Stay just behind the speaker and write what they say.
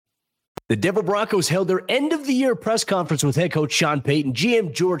The Denver Broncos held their end-of-the-year press conference with head coach Sean Payton,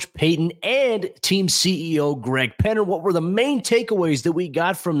 GM George Paton, and team CEO Greg Penner. What were the main takeaways that we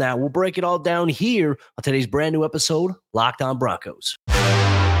got from that? We'll break it all down here on today's brand new episode, Locked On Broncos.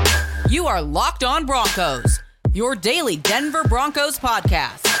 You are Locked On Broncos, your daily Denver Broncos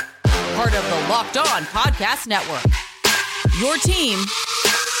podcast. Part of the Locked On Podcast Network. Your team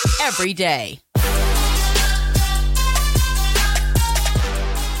every day.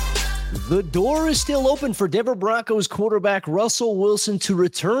 The door is still open for Denver Broncos quarterback Russell Wilson to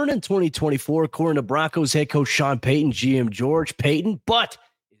return in 2024, according to Broncos head coach Sean Payton, GM George Paton. But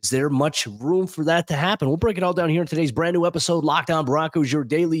is there much room for that to happen? We'll break it all down here in today's brand new episode, Locked On Broncos, your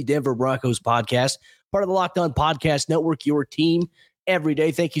daily Denver Broncos podcast, part of the Locked On Podcast Network, your team every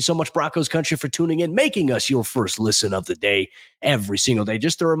day. Thank you so much, Broncos country, for tuning in, making us your first listen of the day every single day.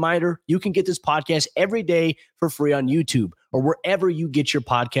 Just a reminder, you can get this podcast every day for free on YouTube or wherever you get your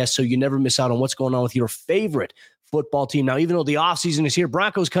podcast, so you never miss out on what's going on with your favorite football team. Now, even though the offseason is here,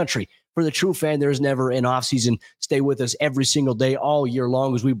 Broncos country, for the true fan, there's never an offseason. Stay with us every single day, all year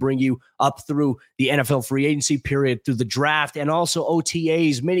long, as we bring you up through the NFL free agency period, through the draft, and also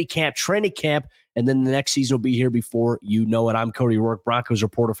OTAs, minicamp, training camp, and then the next season will be here before you know it. I'm Cody Rourke, Broncos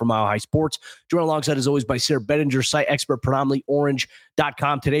reporter from Mile High Sports. Joined alongside, as always, by Sarah Bettinger, site expert, predominantly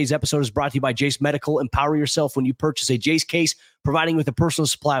orange.com. Today's episode is brought to you by Jace Medical. Empower yourself when you purchase a Jace case, providing with a personal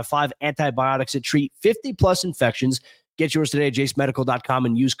supply of 5 antibiotics that treat 50-plus infections. Get yours today at jacemedical.com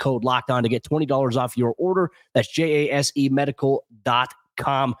and use code LOCKEDON to get $20 off your order. That's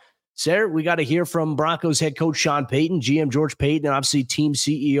JASEmedical.com. Sarah, we got to hear from Broncos head coach Sean Payton, GM George Paton, and obviously team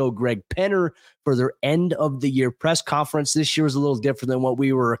CEO Greg Penner for their end-of-the-year press conference. This year was a little different than what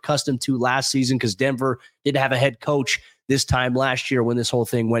we were accustomed to last season because Denver didn't have a head coach this time last year when this whole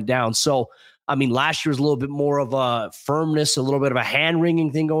thing went down. So, I mean, last year was a little bit more of a firmness, a little bit of a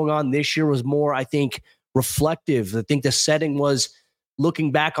hand-wringing thing going on. This year was more, I think, reflective. I think the setting was,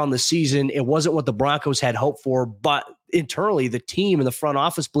 looking back on the season, it wasn't what the Broncos had hoped for, but internally, the team and the front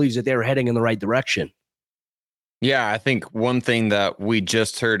office believes that they were heading in the right direction. Yeah, I think one thing that we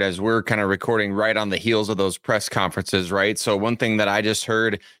just heard as we're kind of recording right on the heels of those press conferences, right? So one thing that I just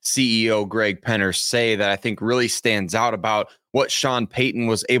heard CEO Greg Penner say that I think really stands out about what Sean Payton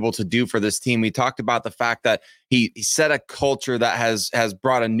was able to do for this team. He talked about the fact that he set a culture that has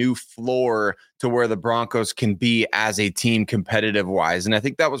brought a new floor to where the Broncos can be as a team competitive wise. And I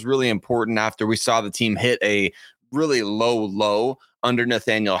think that was really important after we saw the team hit a really low under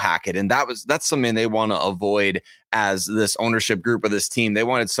Nathaniel Hackett. And that's something they want to avoid as this ownership group of this team. They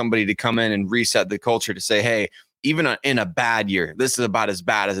wanted somebody to come in and reset the culture to say, hey, even in a bad year, this is about as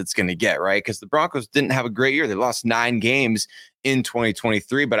bad as it's going to get, right? Because the Broncos didn't have a great year. They lost 9 games in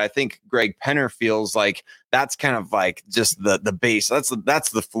 2023. But I think Greg Penner feels like that's kind of like just the base. That's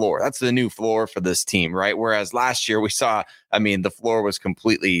the floor. That's the new floor for this team, right? Whereas last year we saw, the floor was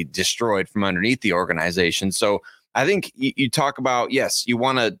completely destroyed from underneath the organization. So I think you talk about, yes, you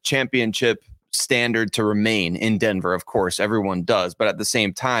want a championship standard to remain in Denver. Of course, everyone does. But at the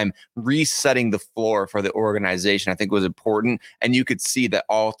same time, resetting the floor for the organization, I think, was important. And you could see that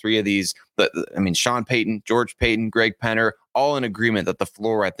all three of these, Sean Payton, George Paton, Greg Penner, all in agreement that the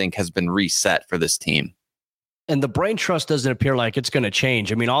floor, I think, has been reset for this team. And the brain trust doesn't appear like it's going to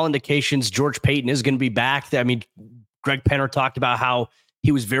change. All indications George Paton is going to be back. Greg Penner talked about how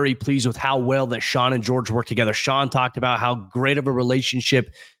he was very pleased with how well that Sean and George work together. Sean talked about how great of a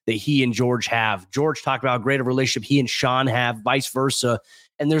relationship that he and George have. George talked about how great of a relationship he and Sean have, vice versa.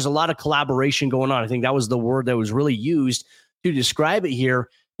 And there's a lot of collaboration going on. I think that was the word that was really used to describe it here.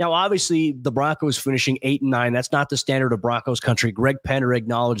 Now, obviously, the Broncos finishing 8-9. That's not the standard of Broncos country. Greg Penner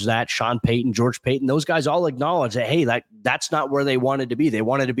acknowledged that. Sean Payton, George Paton, those guys all acknowledge that, hey, that's not where they wanted to be. They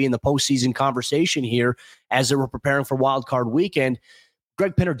wanted to be in the postseason conversation here as they were preparing for Wild Card Weekend.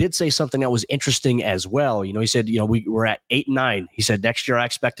 Greg Penner did say something that was interesting as well. He said, we're at 8-9. He said, next year, I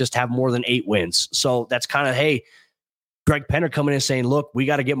expect us to have more than 8 wins. So that's kind of, hey, Greg Penner coming in saying, look, we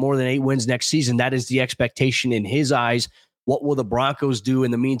got to get more than 8 wins next season. That is the expectation in his eyes. What will the Broncos do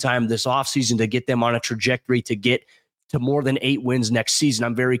in the meantime this offseason to get them on a trajectory to get to more than 8 wins next season?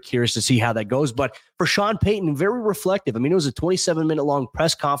 I'm very curious to see how that goes. But for Sean Payton, very reflective. It was a 27-minute long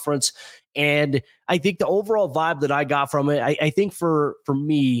press conference. And I think the overall vibe that I got from it, I think for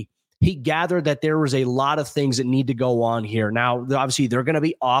me, he gathered that there was a lot of things that need to go on here. Now, obviously, they're going to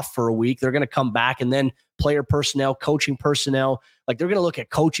be off for a week. They're going to come back, and then player personnel, coaching personnel, like they're going to look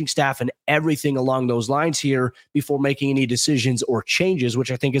at coaching staff and everything along those lines here before making any decisions or changes,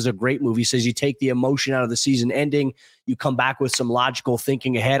 which I think is a great move. He says you take the emotion out of the season ending, you come back with some logical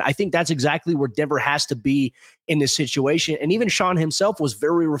thinking ahead. I think that's exactly where Denver has to be in this situation. And even Sean himself was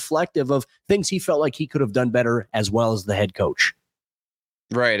very reflective of things he felt like he could have done better as well as the head coach.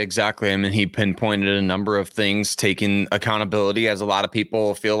 Right, exactly. I mean, he pinpointed a number of things, taking accountability, as a lot of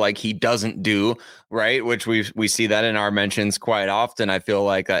people feel like he doesn't do, right? Which we see that in our mentions quite often. I feel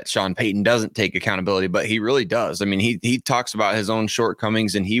like that Sean Payton doesn't take accountability, but he really does. I mean, he talks about his own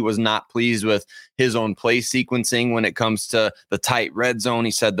shortcomings, and he was not pleased with his own play sequencing when it comes to the tight red zone.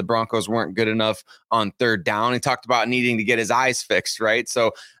 He said the Broncos weren't good enough on third down. He talked about needing to get his eyes fixed, right?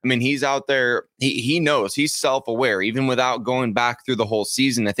 So, I mean, he's out there. He knows, he's self-aware, even without going back through the whole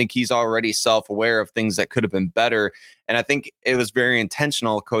season. I think he's already self-aware of things that could have been better. And I think it was very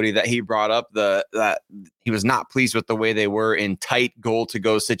intentional, Cody, that he brought up that he was not pleased with the way they were in tight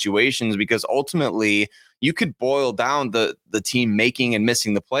goal-to-go situations, because ultimately you could boil down the team making and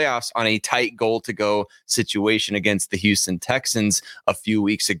missing the playoffs on a tight goal-to-go situation against the Houston Texans a few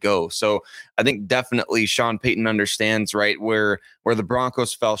weeks ago. So I think definitely Sean Payton understands, right, where the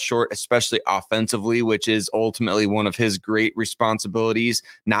Broncos fell short, especially offensively, which is ultimately one of his great responsibilities.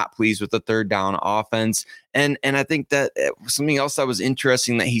 Not pleased with the third down offense. And I think that something else that was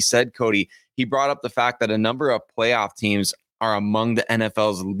interesting that he said, Cody, he brought up the fact that a number of playoff teams are among the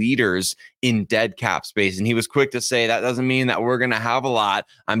NFL's leaders in dead cap space. And he was quick to say that doesn't mean that we're going to have a lot.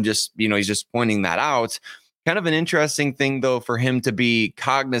 I'm just, he's just pointing that out. Kind of an interesting thing, though, for him to be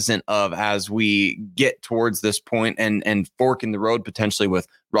cognizant of as we get towards this point and fork in the road potentially with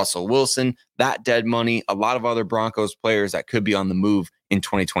Russell Wilson, that dead money, a lot of other Broncos players that could be on the move in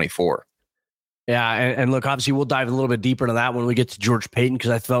 2024. Yeah, and look, obviously we'll dive a little bit deeper into that when we get to George Payton,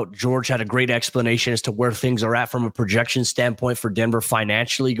 because I felt George had a great explanation as to where things are at from a projection standpoint for Denver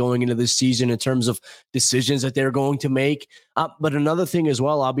financially going into this season in terms of decisions that they're going to make. But another thing as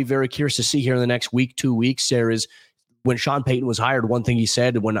well, I'll be very curious to see here in the next week, 2 weeks, Sarah, is when Sean Payton was hired, one thing he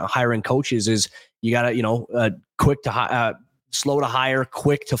said when hiring coaches is you got to, quick to slow to hire,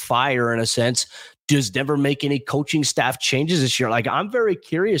 quick to fire in a sense. Does Denver make any coaching staff changes this year? Like, I'm very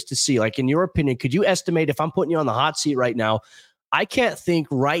curious to see, like, in your opinion, could you estimate, if I'm putting you on the hot seat right now, I can't think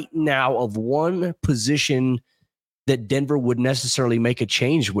right now of one position that Denver would necessarily make a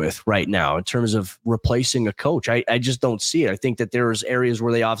change with right now in terms of replacing a coach. I just don't see it. I think that there's areas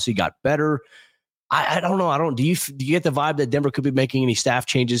where they obviously got better. I don't know. Do you get the vibe that Denver could be making any staff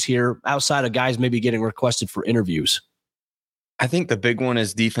changes here outside of guys maybe getting requested for interviews? I think the big one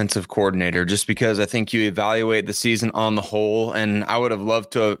is defensive coordinator, just because I think you evaluate the season on the whole, and I would have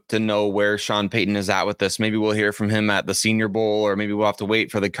loved to know where Sean Payton is at with this. Maybe we'll hear from him at the Senior Bowl, or maybe we'll have to wait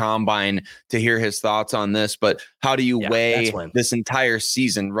for the Combine to hear his thoughts on this. But how do you weigh this entire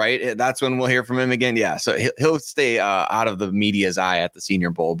season, right? That's when we'll hear from him again. Yeah, so he'll stay out of the media's eye at the Senior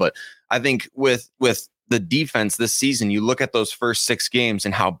Bowl. But I think with the defense this season, you look at those first 6 games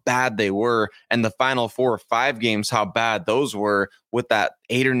and how bad they were, and the final 4 or 5 games, how bad those were, with that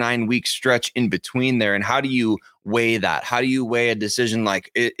 8 or 9 week stretch in between there. And how do you weigh that? How do you weigh a decision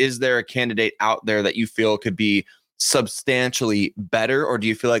like, is there a candidate out there that you feel could be substantially better, or do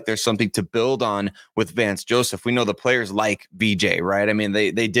you feel like there's something to build on with Vance Joseph? We know the players like VJ, right? I mean,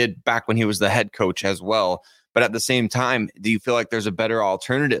 they did back when he was the head coach as well. But at the same time, do you feel like there's a better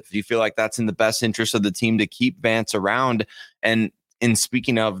alternative? Do you feel like that's in the best interest of the team to keep Vance around? And in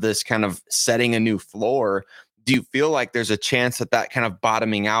speaking of this kind of setting a new floor, do you feel like there's a chance that kind of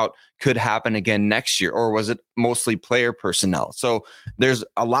bottoming out could happen again next year? Or was it mostly player personnel? So there's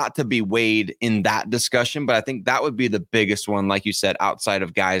a lot to be weighed in that discussion, but I think that would be the biggest one, like you said, outside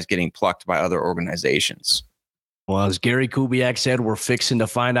of guys getting plucked by other organizations. Well, as Gary Kubiak said, we're fixing to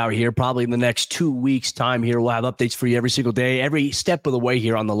find out here probably in the next 2 weeks' time here. We'll have updates for you every single day, every step of the way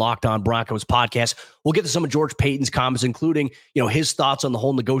here on the Locked On Broncos podcast. We'll get to some of George Payton's comments, including, his thoughts on the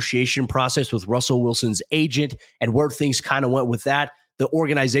whole negotiation process with Russell Wilson's agent and where things kind of went with that. The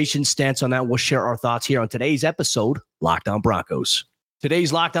organization's stance on that. We'll share our thoughts here on today's episode, Locked On Broncos.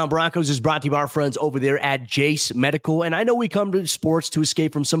 Today's Locked On Broncos is brought to you by our friends over there at Jace Medical. And I know we come to sports to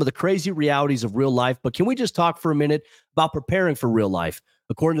escape from some of the crazy realities of real life, but can we just talk for a minute about preparing for real life?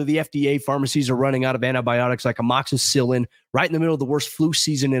 According to the FDA, pharmacies are running out of antibiotics like amoxicillin right in the middle of the worst flu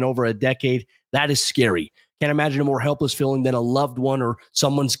season in over a decade. That is scary. Can't imagine a more helpless feeling than a loved one or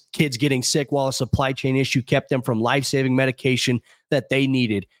someone's kids getting sick while a supply chain issue kept them from life-saving medication that they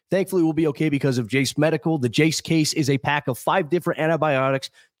needed. Thankfully, we'll be okay because of Jace Medical. The Jace case is a pack of 5 different antibiotics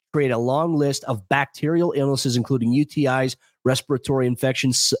create a long list of bacterial illnesses, including UTIs, respiratory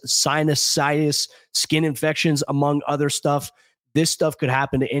infections, sinusitis, skin infections, among other stuff. This stuff could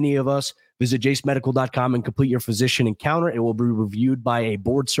happen to any of us. Visit jacemedical.com and complete your physician encounter. It will be reviewed by a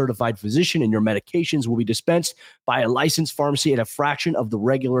board-certified physician, and your medications will be dispensed by a licensed pharmacy at a fraction of the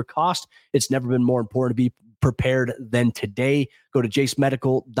regular cost. It's never been more important to be prepared than today. Go to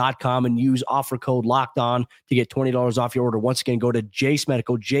jacemedical.com and use offer code LOCKEDON to get $20 off your order. Once again, go to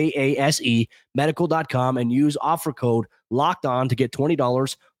JaseMedical, J-A-S-E, medical.com, and use offer code LOCKEDON to get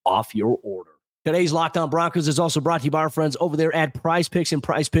 $20 off your order. Today's Locked On Broncos is also brought to you by our friends over there at Prize Picks, and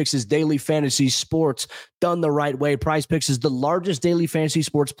Prize Picks is daily fantasy sports done the right way. Prize Picks is the largest daily fantasy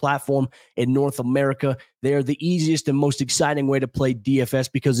sports platform in North America. They are the easiest and most exciting way to play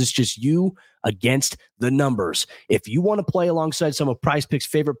DFS because it's just you against the numbers. If you want to play alongside some of Prize Picks'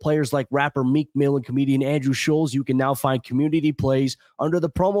 favorite players like rapper Meek Mill and comedian Andrew Scholes, you can now find community plays under the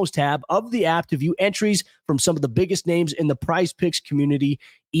promos tab of the app to view entries from some of the biggest names in the Prize Picks community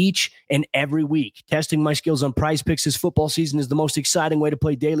each and every week. Testing my skills on Prize Picks this football season is the most exciting way to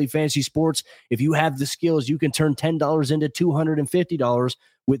play daily fantasy sports. If you have the skills, you can turn $10 into $250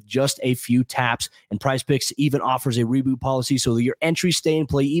 with just a few taps. And Prize Picks even offers a reboot policy so that your entries stay in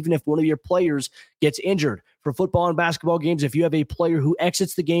play even if one of your players gets injured. For football and basketball games, if you have a player who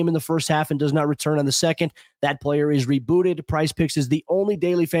exits the game in the first half and does not return on the second, that player is rebooted. Prize Picks is the only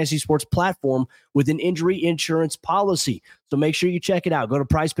daily fantasy sports platform with an injury insurance policy. So make sure you check it out. Go to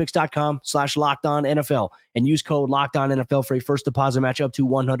prizepicks.com/LockedOnNFL and use code LockedOnNFL for a first deposit match up to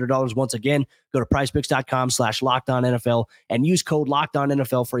 $100. Once again, go to prizepicks.com/LockedOnNFL and use code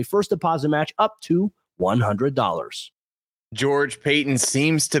LockedOnNFL for a first deposit match up to $100. George Paton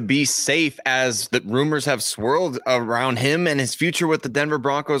seems to be safe as the rumors have swirled around him and his future with the Denver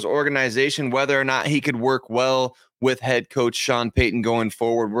Broncos organization, whether or not he could work well with head coach Sean Payton going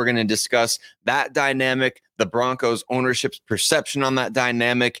forward. We're going to discuss that dynamic, the Broncos ownership's perception on that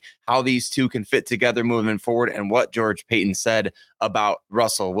dynamic, how these two can fit together moving forward, and what George Paton said about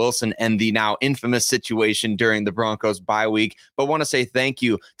Russell Wilson and the now infamous situation during the Broncos bye week. But want to say thank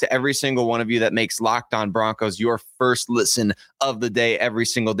you to every single one of you that makes Locked On Broncos your first listen of the day every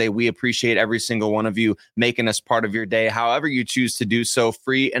single day. We appreciate every single one of you making us part of your day, however you choose to do so,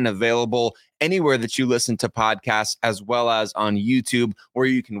 free and available anywhere that you listen to podcasts, as well as on YouTube, where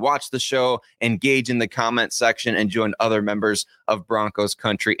you can watch the show, engage in the comment section, and join other members of Broncos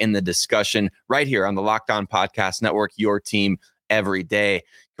country in the discussion right here on the Locked On Podcast Network, your team every day.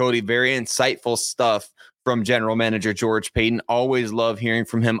 Cody, very insightful stuff from general manager George Paton. Always love hearing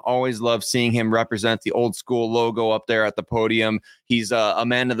from him. Always love seeing him represent the old school logo up there at the podium. He's a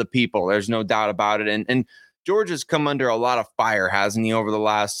man of the people. There's no doubt about it. And George has come under a lot of fire, hasn't he, over the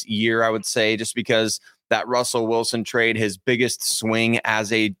last year, I would say, just because that Russell Wilson trade, his biggest swing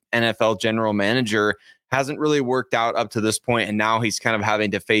as a NFL general manager, hasn't really worked out up to this point, and now he's kind of having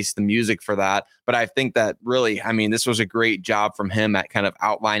to face the music for that. But I think that really, I mean, this was a great job from him at kind of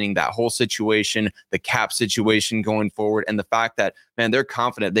outlining that whole situation, the cap situation going forward, and the fact that, man, they're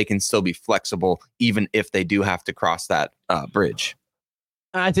confident they can still be flexible even if they do have to cross that bridge.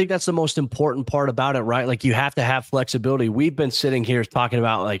 I think that's the most important part about it, right? Like, you have to have flexibility. We've been sitting here talking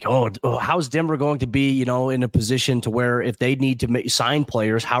about like, how's Denver going to be, in a position to where if they need to sign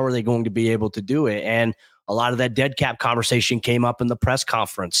players, how are they going to be able to do it? And a lot of that dead cap conversation came up in the press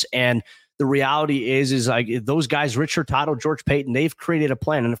conference. And the reality is like those guys, Rich Hurtado, George Paton, they've created a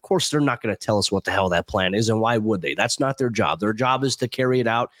plan. And of course, they're not going to tell us what the hell that plan is. And why would they? That's not their job. Their job is to carry it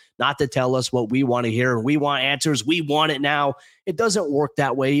out, not to tell us what we want to hear. We want answers. We want it now. It doesn't work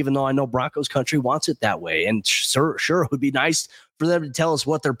that way, even though I know Broncos country wants it that way. And sure, it would be nice for them to tell us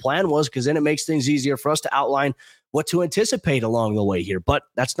what their plan was, because then it makes things easier for us to outline what to anticipate along the way here. But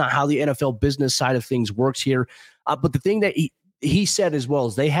that's not how the NFL business side of things works here. But the thing that he said as well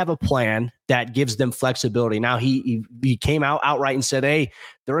is they have a plan that gives them flexibility. Now, he came out outright and said, hey,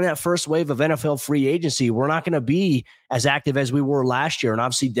 during that first wave of NFL free agency, we're not going to be as active as we were last year. And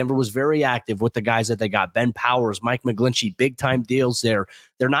obviously, Denver was very active with the guys that they got. Ben Powers, Mike McGlinchey, big-time deals there.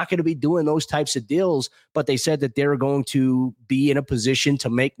 They're not going to be doing those types of deals, but they said that they're going to be in a position to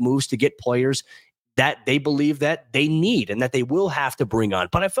make moves to get players that they believe that they need and that they will have to bring on.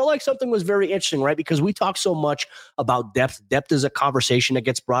 But I felt like something was very interesting, right? Because we talk so much about depth. Depth is a conversation that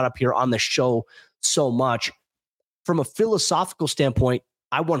gets brought up here on the show so much. From a philosophical standpoint,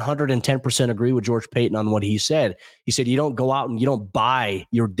 I 110% agree with George Paton on what he said. He said, you don't go out and you don't buy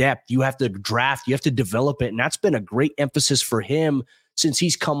your depth. You have to draft, you have to develop it. And that's been a great emphasis for him since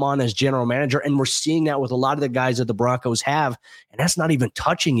he's come on as general manager. And we're seeing that with a lot of the guys that the Broncos have. And that's not even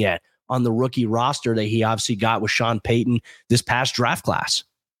touching yet on the rookie roster that he obviously got with Sean Payton this past draft class.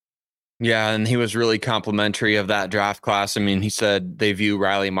 Yeah, and he was really complimentary of that draft class. I mean, he said they view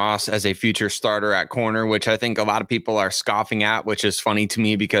Riley Moss as a future starter at corner, which I think a lot of people are scoffing at, which is funny to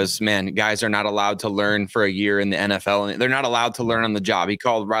me because, man, guys are not allowed to learn for a year in the NFL, and they're not allowed to learn on the job. He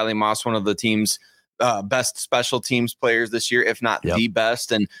called Riley Moss one of the team's best special teams players this year, if not the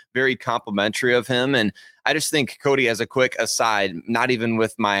best, and very complimentary of him. And I just think, Cody, as a quick aside, not even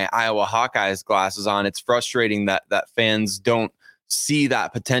with my Iowa Hawkeyes glasses on, it's frustrating that fans don't see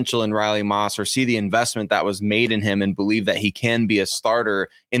that potential in Riley Moss or see the investment that was made in him and believe that he can be a starter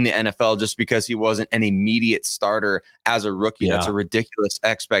in the NFL just because he wasn't an immediate starter as a rookie. That's a ridiculous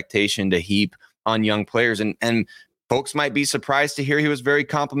expectation to heap on young players. And folks might be surprised to hear he was very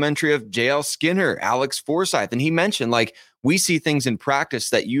complimentary of JL Skinner, Alex Forsyth. And he mentioned, like, we see things in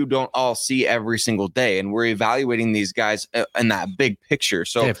practice that you don't all see every single day. And we're evaluating these guys in that big picture.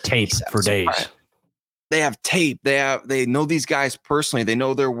 So they have tape for days. They have tape. They know these guys personally. They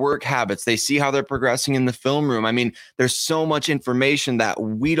know their work habits. They see how they're progressing in the film room. I mean, there's so much information that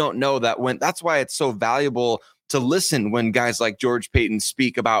we don't know that's why it's so valuable to listen when guys like George Paton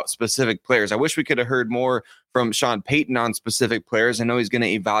speak about specific players. I wish we could have heard more from Sean Payton on specific players. I know he's going to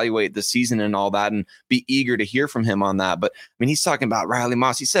evaluate the season and all that and be eager to hear from him on that. But I mean, he's talking about Riley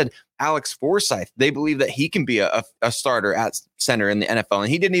Moss. He said Alex Forsyth, they believe that he can be a starter at center in the NFL. And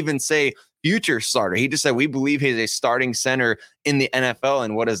he didn't even say future starter. He just said, we believe he's a starting center in the NFL.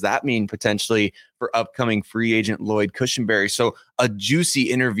 And what does that mean potentially for upcoming free agent Lloyd Cushenberry? So a juicy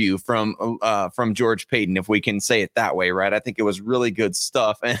interview from George Paton, if we can say it that way, right? I think it was really good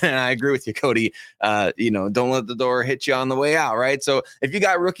stuff. And I agree with you, Cody. Don't let the door hit you on the way out, right? So if you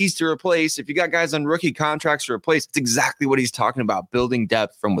got rookies to replace, if you got guys on rookie contracts to replace, it's exactly what he's talking about, building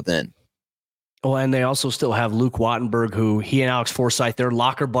depth from within. Well, and they also still have Luke Wattenberg, who he and Alex Forsyth, they're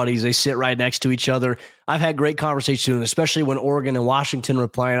locker buddies. They sit right next to each other. I've had great conversations, especially when Oregon and Washington were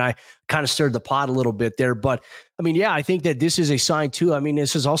playing. I kind of stirred the pot a little bit there. But, I mean, yeah, I think that this is a sign, too. I mean,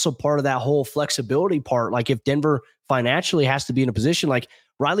 this is also part of that whole flexibility part. Like, if Denver financially has to be in a position, like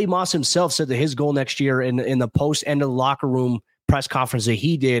Riley Moss himself said that his goal next year in the post-end of the locker room press conference that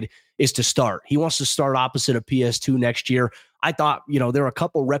he did is to start. He wants to start opposite of PS2 next year. I thought, there were a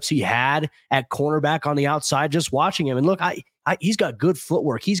couple reps he had at cornerback on the outside, just watching him. And look, he's got good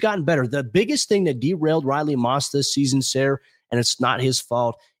footwork. He's gotten better. The biggest thing that derailed Riley Moss this season, Sarah, and it's not his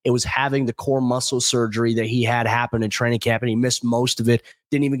fault, it was having the core muscle surgery that he had happen in training camp, and he missed most of it.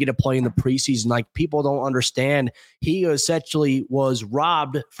 Didn't even get to play in the preseason. Like, people don't understand. He essentially was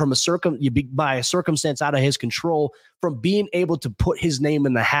robbed from by a circumstance out of his control from being able to put his name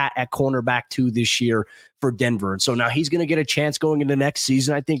in the hat at cornerback 2 this year for Denver. And so now he's going to get a chance going into next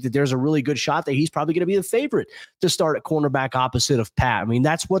season. I think that there's a really good shot that he's probably going to be the favorite to start at cornerback opposite of Pat. I mean,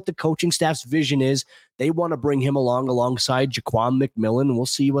 that's what the coaching staff's vision is. They want to bring him alongside Jaquan McMillan, and we'll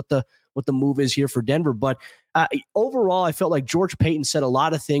see what the move is here for Denver. But overall, I felt like George Paton said a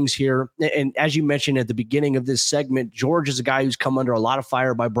lot of things here. And as you mentioned at the beginning of this segment, George is a guy who's come under a lot of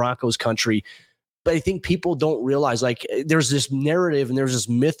fire by Broncos country. But I think people don't realize, like, there's this narrative and there's this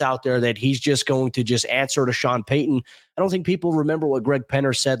myth out there that he's just going to just answer to Sean Payton. I don't think people remember what Greg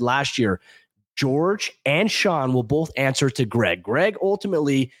Penner said last year. George and Sean will both answer to Greg. Greg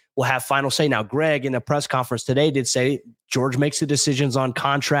ultimately will have final say. Now, Greg in the press conference today did say George makes the decisions on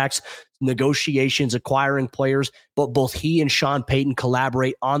contracts, negotiations, acquiring players, but both he and Sean Payton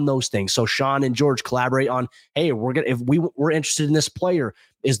collaborate on those things. So Sean and George collaborate on, hey, we're interested in this player.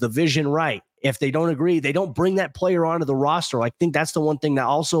 Is the vision right? If they don't agree, they don't bring that player onto the roster. I think that's the one thing that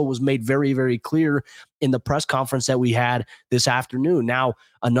also was made very, very clear in the press conference that we had this afternoon. Now,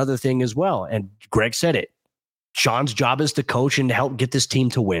 another thing as well, and Greg said it, Sean's job is to coach and to help get this team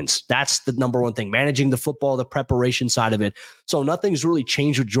to wins. That's the number one thing, managing the football, the preparation side of it. So nothing's really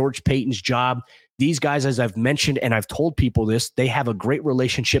changed with George Payton's job. These guys, as I've mentioned, and I've told people this, they have a great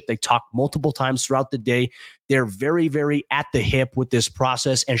relationship. They talk multiple times throughout the day. They're very, very at the hip with this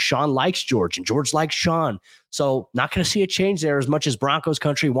process. And Sean likes George and George likes Sean. So not going to see a change there as much as Broncos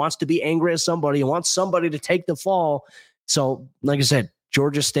country wants to be angry at somebody and wants somebody to take the fall. So like I said,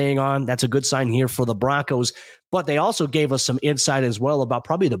 George is staying on. That's a good sign here for the Broncos. But they also gave us some insight as well about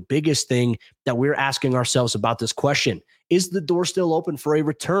probably the biggest thing that we're asking ourselves about this question. Is the door still open for a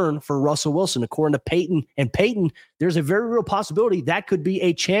return for Russell Wilson? According to Payton and Payton, there's a very real possibility that could be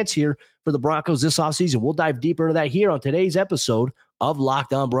a chance here for the Broncos this offseason. We'll dive deeper into that here on today's episode of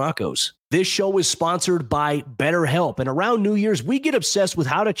Locked On Broncos. This show is sponsored by BetterHelp. And around New Year's, we get obsessed with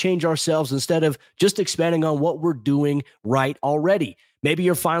how to change ourselves instead of just expanding on what we're doing right already. Maybe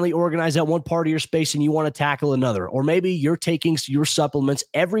you're finally organized at one part of your space and you want to tackle another. Or maybe you're taking your supplements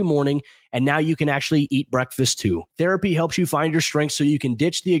every morning and now you can actually eat breakfast too. Therapy helps you find your strengths so you can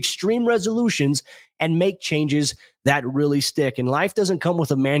ditch the extreme resolutions and make changes that really stick. And life doesn't come with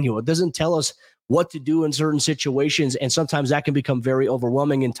a manual. It doesn't tell us what to do in certain situations. And sometimes that can become very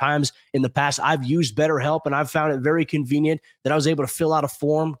overwhelming. In times in the past, I've used BetterHelp and I've found it very convenient that I was able to fill out a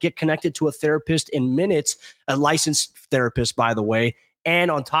form, get connected to a therapist in minutes, a licensed therapist, by the way.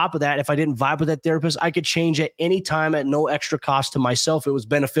 And on top of that, if I didn't vibe with that therapist, I could change at any time at no extra cost to myself. It was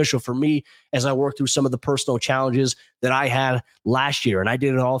beneficial for me as I worked through some of the personal challenges that I had last year. And I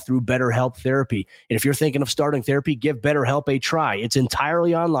did it all through BetterHelp Therapy. And if you're thinking of starting therapy, give BetterHelp a try. It's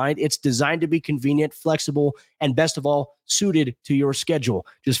entirely online. It's designed to be convenient, flexible, and best of all, suited to your schedule.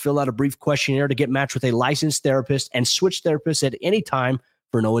 Just fill out a brief questionnaire to get matched with a licensed therapist and switch therapists at any time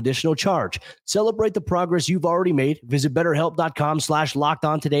for no additional charge. Celebrate the progress you've already made. Visit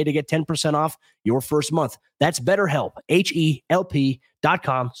BetterHelp.com/lockedon today to get 10% off your first month. That's BetterHelp,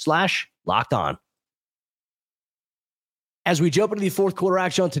 HELP.com/lockedon. As we jump into the fourth quarter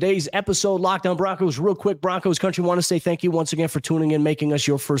action on today's episode, Locked On Broncos, real quick, Broncos country, want to say thank you once again for tuning in, making us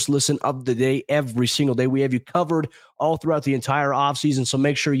your first listen of the day every single day. We have you covered all throughout the entire offseason, so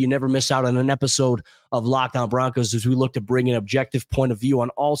make sure you never miss out on an episode of Locked On Broncos as we look to bring an objective point of view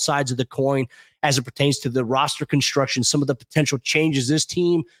on all sides of the coin as it pertains to the roster construction, some of the potential changes this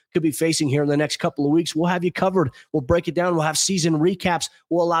team could be facing here in the next couple of weeks. We'll have you covered. We'll break it down. We'll have season recaps.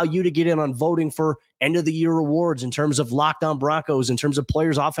 We'll allow you to get in on voting for end of the year awards in terms of Locked On Broncos, in terms of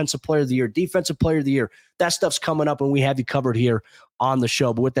players, offensive player of the year, defensive player of the year. That stuff's coming up and we have you covered here on the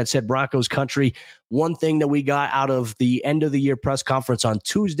show. But with that said, Broncos country, one thing that we got out of the end of the year press conference on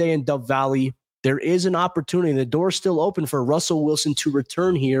Tuesday in Dove Valley, there is an opportunity. The door's still open for Russell Wilson to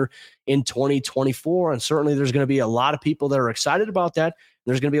return here in 2024. And certainly there's going to be a lot of people that are excited about that.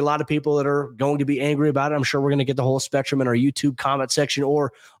 There's going to be a lot of people that are going to be angry about it. I'm sure we're going to get the whole spectrum in our YouTube comment section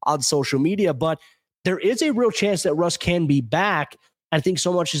or on social media. But there is a real chance that Russ can be back. I think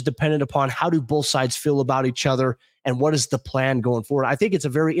so much is dependent upon how do both sides feel about each other and what is the plan going forward. I think it's a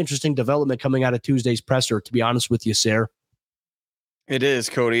very interesting development coming out of Tuesday's presser, to be honest with you, Sarah. It is,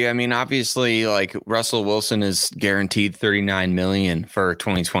 Cody. I mean, obviously, like Russell Wilson is guaranteed $39 million for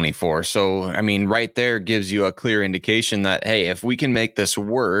 2024. So, I mean, right there gives you a clear indication that, hey, if we can make this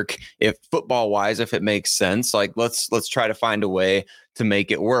work, if football wise, if it makes sense, like let's try to find a way to make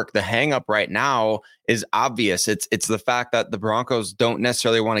it work. The hang up right now is obvious. It's the fact that the Broncos don't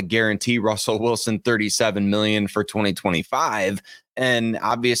necessarily want to guarantee Russell Wilson $37 million for 2025. And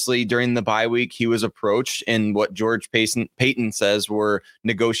obviously during the bye week, he was approached in what George Payton says were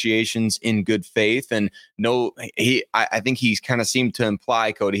negotiations in good faith. And I think he's kind of seemed to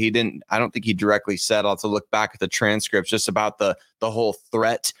imply, Cody, I don't think he directly said, I'll have to look back at the transcripts just about the whole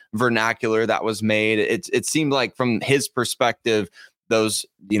threat vernacular that was made. It seemed like from his perspective, those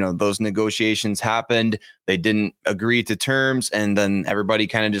negotiations happened. They didn't agree to terms. And then everybody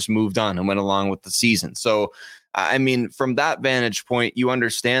kind of just moved on and went along with the season. So, I mean, from that vantage point, you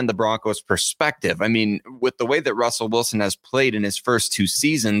understand the Broncos' perspective. I mean, with the way that Russell Wilson has played in his first two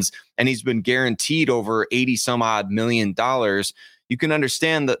seasons, and he's been guaranteed over $80 some odd million, you can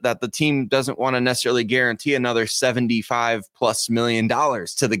understand that the team doesn't want to necessarily guarantee another $75+ million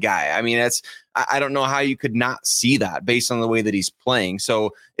to the guy. I mean, I don't know how you could not see that based on the way that he's playing.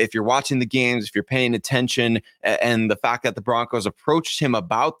 So if you're watching the games, if you're paying attention, and the fact that the Broncos approached him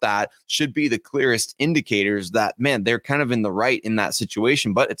about that should be the clearest indicators that, man, they're kind of in the right in that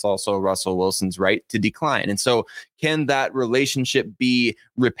situation, but it's also Russell Wilson's right to decline. And so can that relationship be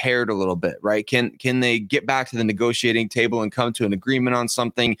repaired a little bit, right? Can they get back to the negotiating table and come to an agreement on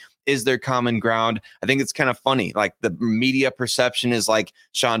something? Is there common ground? I think it's kind of funny. Like the media perception is like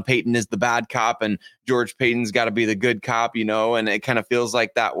Sean Payton is the bad cop and George Payton's got to be the good cop, and it kind of feels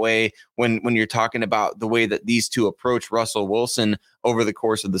like that way when you're talking about the way that these two approach Russell Wilson over the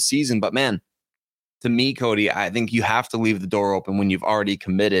course of the season. But man, to me, Cody, I think you have to leave the door open when you've already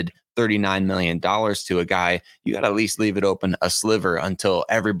committed $39 million to a guy. You got to at least leave it open a sliver until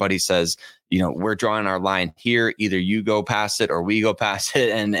everybody says, we're drawing our line here. Either you go past it or we go past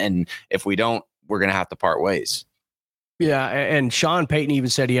it. And if we don't, we're going to have to part ways. Yeah, and Sean Payton even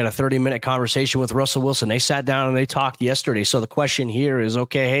said he had a 30-minute conversation with Russell Wilson. They sat down and they talked yesterday. So the question here is,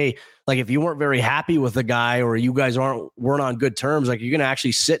 okay, hey, like if you weren't very happy with the guy or you guys weren't on good terms, like you're going to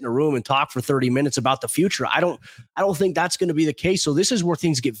actually sit in a room and talk for 30 minutes about the future. I don't think that's going to be the case. So this is where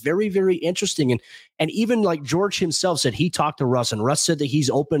things get very, very interesting. And even like George himself said, he talked to Russ, and Russ said that he's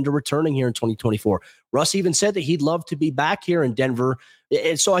open to returning here in 2024. Russ even said that he'd love to be back here in Denver.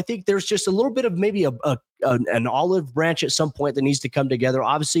 And so I think there's just a little bit of maybe an olive branch at some point that needs to come together.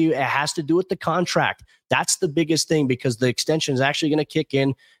 Obviously, it has to do with the contract. That's the biggest thing, because the extension is actually going to kick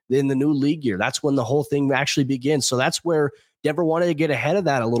in the new league year. That's when the whole thing actually begins. So that's where Denver wanted to get ahead of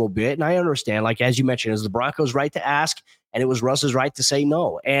that a little bit. And I understand, like, as you mentioned, it was the Broncos' right to ask, and it was Russ's right to say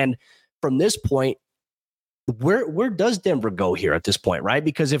no. And from this point, where does Denver go here at this point, right?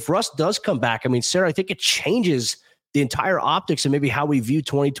 Because if Russ does come back, I mean, Sarah, I think it changes the entire optics and maybe how we view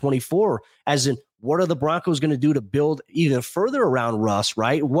 2024, as in what are the Broncos going to do to build even further around Russ,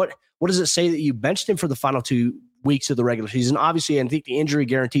 right? What does it say that you benched him for the final 2 weeks of the regular season? Obviously, I think the injury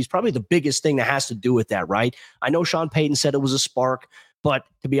guarantee is probably the biggest thing that has to do with that, right? I know Sean Payton said it was a spark, but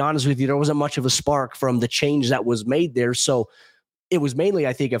to be honest with you, there wasn't much of a spark from the change that was made there. So it was mainly,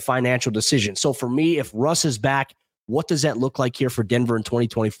 I think, a financial decision. So for me, if Russ is back, what does that look like here for Denver in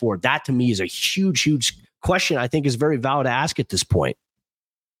 2024? That to me is a huge, huge question. I think is very valid to ask at this point.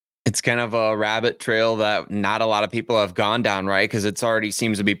 It's kind of a rabbit trail that not a lot of people have gone down, right? Because it's already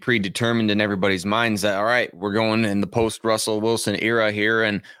seems to be predetermined in everybody's minds that, all right, we're going in the post-Russell Wilson era here.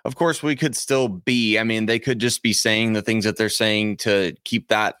 And of course, we could still be, I mean, they could just be saying the things that they're saying to keep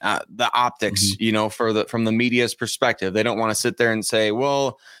that, the optics, from the media's perspective. They don't want to sit there and say,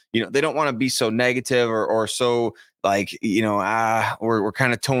 well, they don't want to be so negative or so like, we're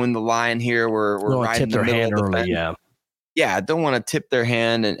kind of towing the line here. We're riding the middle of the fence. Yeah, don't want to tip their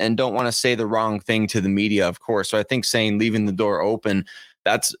hand and don't want to say the wrong thing to the media, of course. So I think leaving the door open,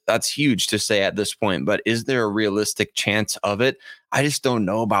 that's huge to say at this point. But is there a realistic chance of it? I just don't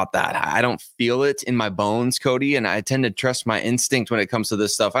know about that. I don't feel it in my bones, Cody, and I tend to trust my instinct when it comes to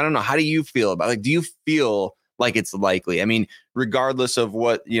this stuff. I don't know. How do you feel about it? Like, do you feel like it's likely? I mean, regardless of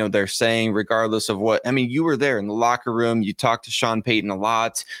what they're saying, regardless of what, I mean, you were there in the locker room. You talked to Sean Payton a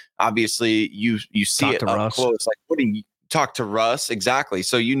lot. Obviously, you see it up close. Like, what do you talk to Russ? Exactly.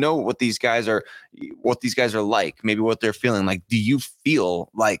 So what these guys are like, maybe what they're feeling like. Do you feel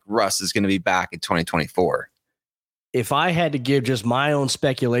like Russ is going to be back in 2024? If I had to give just my own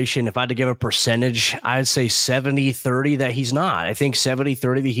speculation, if I had to give a percentage, I'd say 70-30 that he's not. I think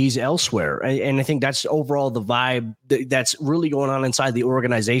 70-30 that he's elsewhere. And I think that's overall the vibe that's really going on inside the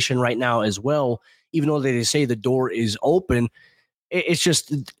organization right now as well. Even though they say the door is open, it's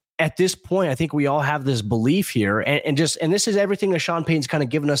just at this point, I think we all have this belief here, and this is everything that Sean Payton's kind of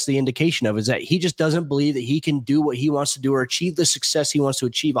given us the indication of, is that he just doesn't believe that he can do what he wants to do or achieve the success he wants to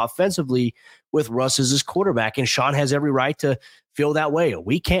achieve offensively with Russ as his quarterback. And Sean has every right to feel that way.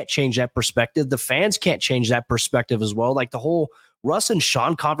 We can't change that perspective. The fans can't change that perspective as well. Like, the whole Russ and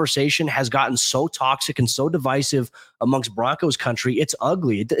Sean conversation has gotten so toxic and so divisive amongst Broncos country. It's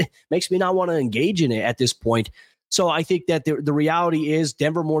ugly. It makes me not want to engage in it at this point. So I think that the reality is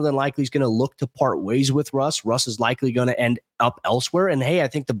Denver more than likely is going to look to part ways with Russ. Russ is likely going to end up elsewhere. And hey, I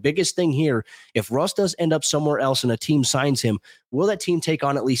think the biggest thing here, if Russ does end up somewhere else and a team signs him, will that team take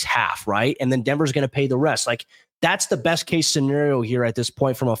on at least half, right? And then Denver's going to pay the rest. Like, that's the best case scenario here at this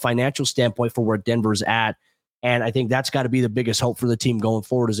point from a financial standpoint for where Denver's at. And I think that's got to be the biggest hope for the team going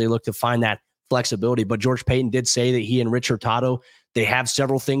forward as they look to find that flexibility. But George Payton did say that he and Rich Hurtado, they have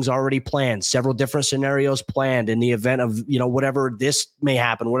several things already planned, several different scenarios planned in the event of, whatever this may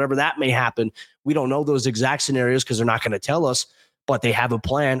happen, whatever that may happen. We don't know those exact scenarios because they're not going to tell us, but they have a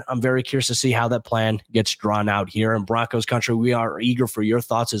plan. I'm very curious to see how that plan gets drawn out here in Broncos country. We are eager for your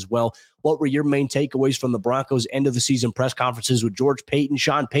thoughts as well. What were your main takeaways from the Broncos end of the season press conferences with George Payton,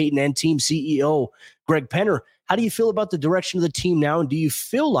 Sean Payton, and team CEO Greg Penner? How do you feel about the direction of the team now? And do you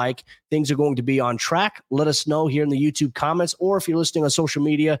feel like things are going to be on track? Let us know here in the YouTube comments, or if you're listening on social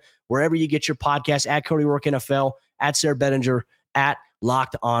media, wherever you get your podcast, at Cody Rourke NFL, at Sarah Bettinger, at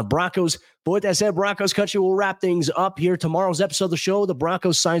Locked On Broncos. But with that said, Broncos country, will wrap things up here. Tomorrow's episode of the show, the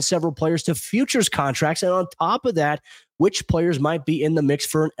Broncos signed several players to futures contracts. And on top of that, which players might be in the mix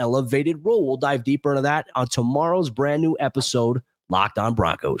for an elevated role? We'll dive deeper into that on tomorrow's brand new episode, Locked On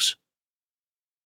Broncos.